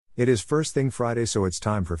It is First Thing Friday, so it's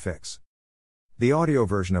time for Fix, the audio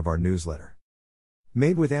version of our newsletter.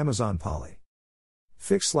 Made with Amazon Polly.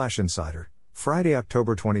 Fix/Insider, Friday,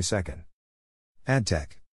 October 22nd.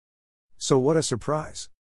 AdTech. So what a surprise!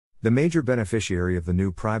 The major beneficiary of the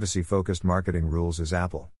new privacy-focused marketing rules is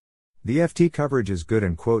Apple. The FT coverage is good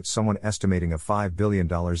and quotes someone estimating a $5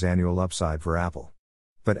 billion annual upside for Apple.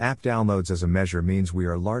 But app downloads as a measure means we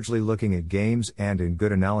are largely looking at games, and in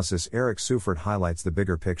good analysis Eric Seufert highlights the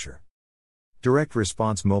bigger picture. Direct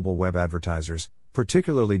response mobile web advertisers,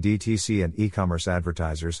 particularly DTC and e-commerce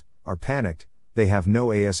advertisers, are panicked. They have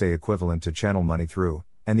no ASA equivalent to channel money through,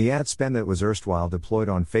 and the ad spend that was erstwhile deployed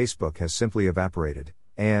on Facebook has simply evaporated,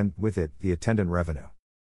 and, with it, the attendant revenue.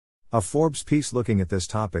 A Forbes piece looking at this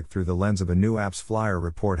topic through the lens of a new AppsFlyer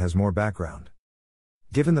report has more background.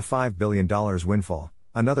 Given the $5 billion windfall,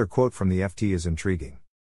 another quote from the FT is intriguing.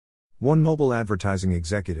 One mobile advertising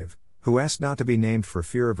executive, who asked not to be named for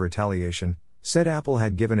fear of retaliation, said Apple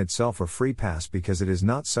had given itself a free pass because it is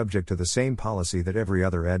not subject to the same policy that every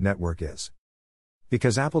other ad network is.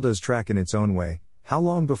 Because Apple does track in its own way, how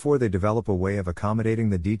long before they develop a way of accommodating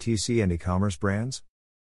the DTC and e-commerce brands?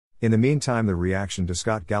 In the meantime, the reaction to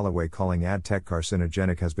Scott Galloway calling ad tech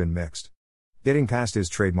carcinogenic has been mixed. Getting past his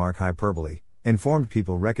trademark hyperbole, informed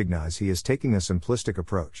people recognize he is taking a simplistic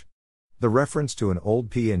approach. The reference to an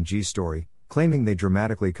old P&G story, claiming they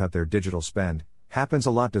dramatically cut their digital spend, happens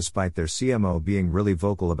a lot despite their CMO being really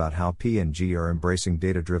vocal about how P&G are embracing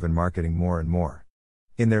data-driven marketing more and more.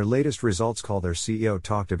 In their latest results call, their CEO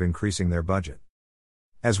talked of increasing their budget.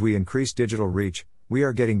 As we increase digital reach, we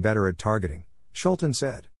are getting better at targeting, Schulten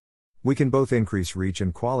said. We can both increase reach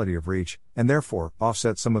and quality of reach, and therefore,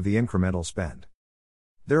 offset some of the incremental spend.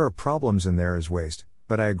 There are problems and there is waste,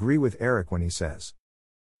 but I agree with Eric when he says,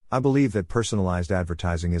 I believe that personalized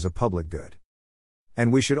advertising is a public good.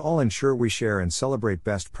 And we should all ensure we share and celebrate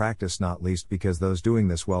best practice, not least because those doing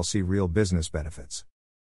this well see real business benefits.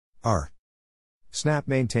 Snap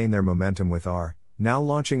maintain their momentum with R, now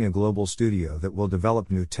launching a global studio that will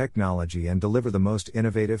develop new technology and deliver the most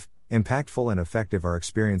innovative, impactful and effective R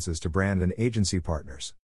experiences to brand and agency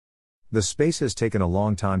partners. The space has taken a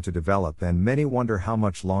long time to develop, and many wonder how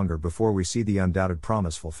much longer before we see the undoubted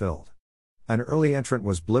promise fulfilled. An early entrant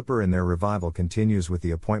was Blipper, and their revival continues with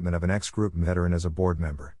the appointment of an ex-Group veteran as a board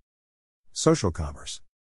member. Social commerce.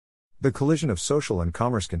 The collision of social and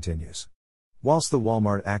commerce continues. Whilst the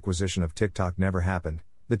Walmart acquisition of TikTok never happened,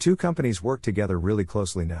 the two companies work together really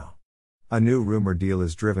closely now. A new rumor deal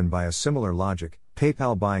is driven by a similar logic.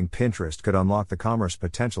 PayPal buying Pinterest could unlock the commerce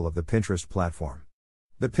potential of the Pinterest platform.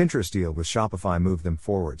 The Pinterest deal with Shopify moved them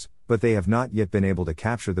forwards, but they have not yet been able to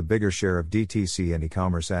capture the bigger share of DTC and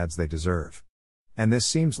e-commerce ads they deserve. And this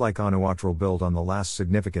seems like a natural build on the last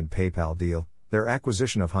significant PayPal deal, their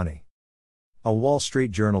acquisition of Honey. A Wall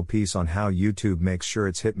Street Journal piece on how YouTube makes sure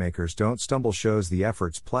its hitmakers don't stumble shows the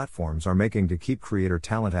efforts platforms are making to keep creator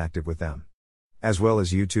talent active with them. As well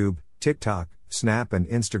as YouTube, TikTok, Snap and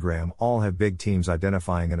Instagram all have big teams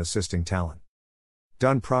identifying and assisting talent.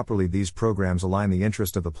 Done properly, these programs align the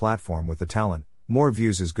interest of the platform with the talent. More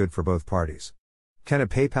views is good for both parties. Can a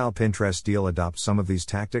PayPal Pinterest deal adopt some of these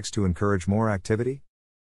tactics to encourage more activity?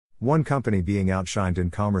 One company being outshined in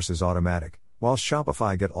commerce is Automattic. While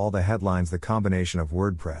Shopify get all the headlines, the combination of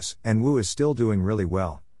WordPress and Woo is still doing really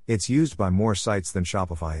well. It's used by more sites than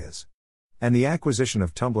Shopify is. And the acquisition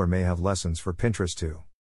of Tumblr may have lessons for Pinterest too.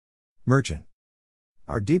 Merchant.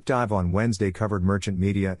 Our deep dive on Wednesday covered merchant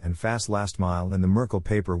media and fast last mile, and the Merkle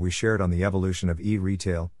paper we shared on the evolution of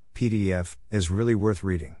e-retail, PDF, is really worth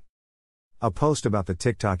reading. A post about the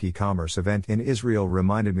TikTok e-commerce event in Israel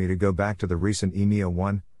reminded me to go back to the recent EMEA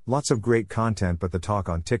one. Lots of great content, but the talk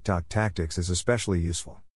on TikTok tactics is especially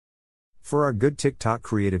useful. For our good TikTok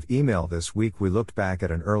creative email this week, we looked back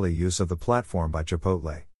at an early use of the platform by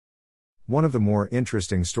Chipotle. One of the more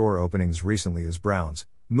interesting store openings recently is Browns,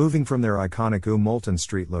 moving from their iconic Moulton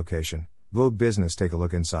Street location. Vogue Business take a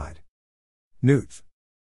look inside. Newt.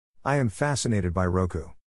 I am fascinated by Roku.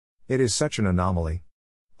 It is such an anomaly.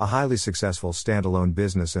 A highly successful standalone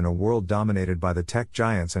business in a world dominated by the tech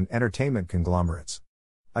giants and entertainment conglomerates.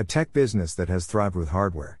 A tech business that has thrived with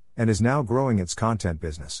hardware, and is now growing its content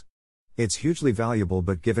business. It's hugely valuable,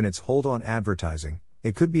 but given its hold on advertising,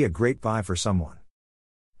 it could be a great buy for someone.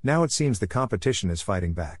 Now it seems the competition is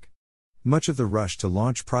fighting back. Much of the rush to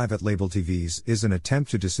launch private label TVs is an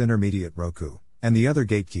attempt to disintermediate Roku and the other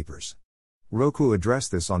gatekeepers. Roku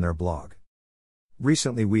addressed this on their blog.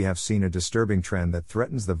 Recently we have seen a disturbing trend that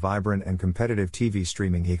threatens the vibrant and competitive TV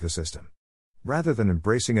streaming ecosystem. Rather than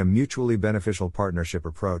embracing a mutually beneficial partnership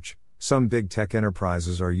approach, Some big tech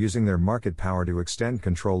enterprises are using their market power to extend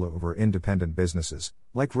control over independent businesses,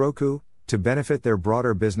 like Roku, to benefit their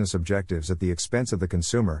broader business objectives at the expense of the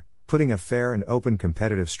consumer, putting a fair and open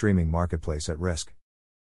competitive streaming marketplace at risk.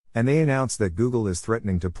 And they announced that Google is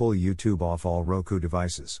threatening to pull YouTube off all Roku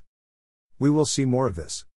devices. We will see more of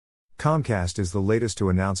this. Comcast is the latest to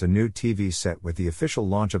announce a new TV set with the official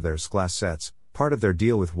launch of their Glass sets, part of their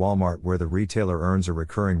deal with Walmart where the retailer earns a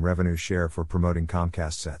recurring revenue share for promoting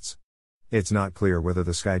Comcast sets. It's not clear whether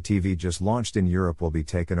the Sky TV just launched in Europe will be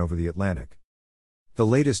taken over the Atlantic. The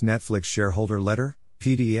latest Netflix shareholder letter,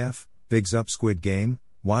 PDF, bigs up Squid Game,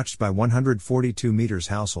 watched by 142 million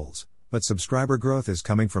households, but subscriber growth is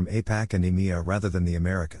coming from APAC and EMEA rather than the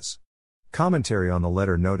Americas. Commentary on the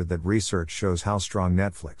letter noted that research shows how strong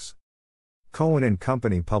Netflix. Cohen &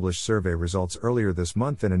 Company published survey results earlier this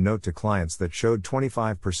month in a note to clients that showed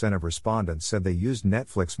 25% of respondents said they used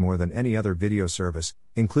Netflix more than any other video service,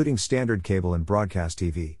 including standard cable and broadcast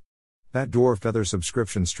TV. That dwarfed other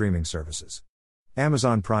subscription streaming services.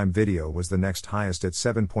 Amazon Prime Video was the next highest at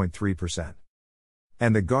 7.3%.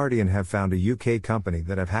 And The Guardian have found a UK company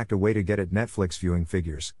that have hacked a way to get at Netflix viewing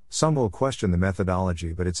figures. Some will question the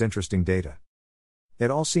methodology, but it's interesting data.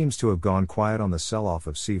 It all seems to have gone quiet on the sell-off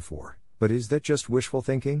of C4. But is that just wishful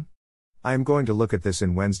thinking? I am going to look at this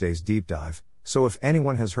in Wednesday's deep dive, so if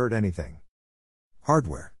anyone has heard anything.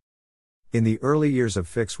 Hardware. In the early years of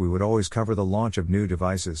Fix we would always cover the launch of new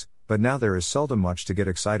devices, but now there is seldom much to get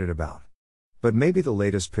excited about. But maybe the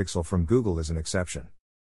latest Pixel from Google is an exception.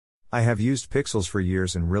 I have used Pixels for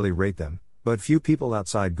years and really rate them, but few people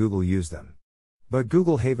outside Google use them. But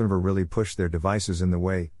Google haven't really pushed their devices in the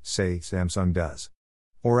way, say, Samsung does.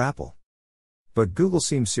 Or Apple. But Google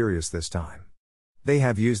seems serious this time. They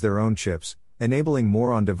have used their own chips, enabling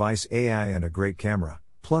more on-device AI and a great camera,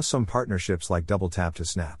 plus some partnerships like Double Tap to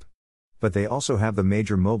Snap. But they also have the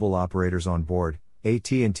major mobile operators on board,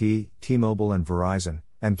 AT&T, T-Mobile and Verizon,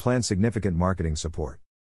 and plan significant marketing support.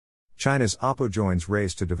 China's Oppo joins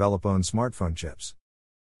race to develop own smartphone chips.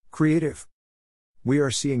 Creative. We are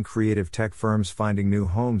seeing creative tech firms finding new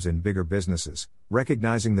homes in bigger businesses,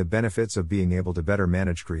 recognizing the benefits of being able to better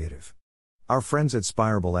manage creative. Our friends at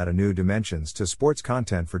Spirable add a new dimensions to sports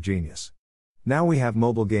content for Genius. Now we have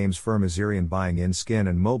mobile games firm Azerion buying InSkin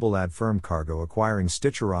and mobile ad firm Cargo acquiring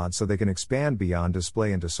StitcherOdd so they can expand beyond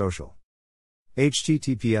display into social.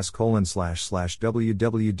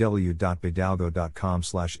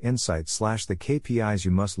 https://www.bidalgo.com/insights/the KPIs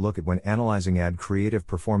you must look at when analyzing ad creative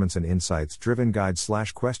performance and insights driven guide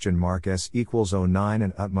 /s =09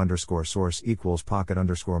 and utm_source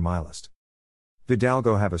 =pocket_mylist.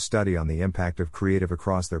 Bidalgo have a study on the impact of creative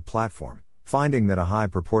across their platform, finding that a high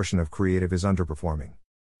proportion of creative is underperforming.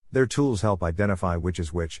 Their tools help identify which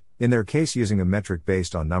is which, in their case using a metric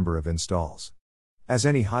based on number of installs. As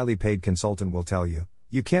any highly paid consultant will tell you,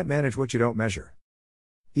 you can't manage what you don't measure.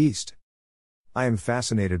 East. I am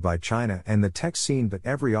fascinated by China and the tech scene, but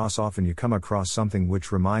every so often you come across something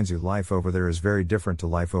which reminds you life over there is very different to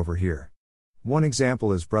life over here. One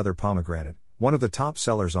example is Brother Pomegranate, one of the top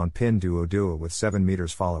sellers on Pinduoduo with 7 million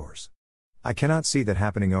followers. I cannot see that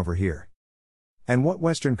happening over here. And what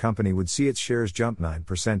Western company would see its shares jump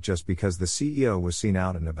 9% just because the CEO was seen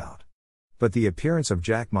out and about? But the appearance of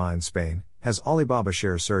Jack Ma in Spain has Alibaba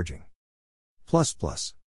shares surging.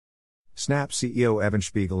 Snap CEO Evan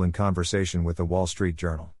Spiegel in conversation with the Wall Street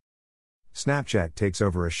Journal. Snapchat takes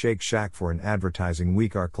over a Shake Shack for an advertising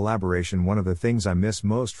week. Our collaboration. One of the things I miss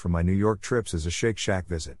most from my New York trips is a Shake Shack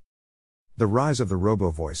visit. The rise of the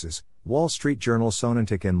robo-voices, Wall Street Journal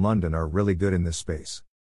Sonantic in London are really good in this space.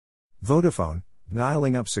 Vodafone,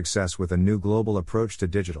 dialing up success with a new global approach to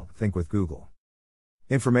digital, think with Google.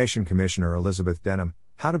 Information Commissioner Elizabeth Denham,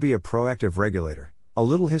 how to be a proactive regulator, a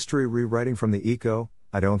little history rewriting from the ECO.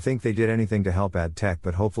 I don't think they did anything to help ad tech,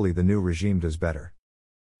 but hopefully the new regime does better.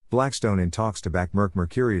 Blackstone in talks to back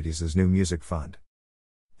Mercuriadis' new music fund.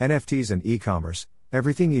 NFTs and e-commerce,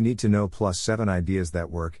 everything you need to know plus 7 ideas that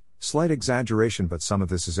work. Slight exaggeration, but some of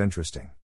this is interesting.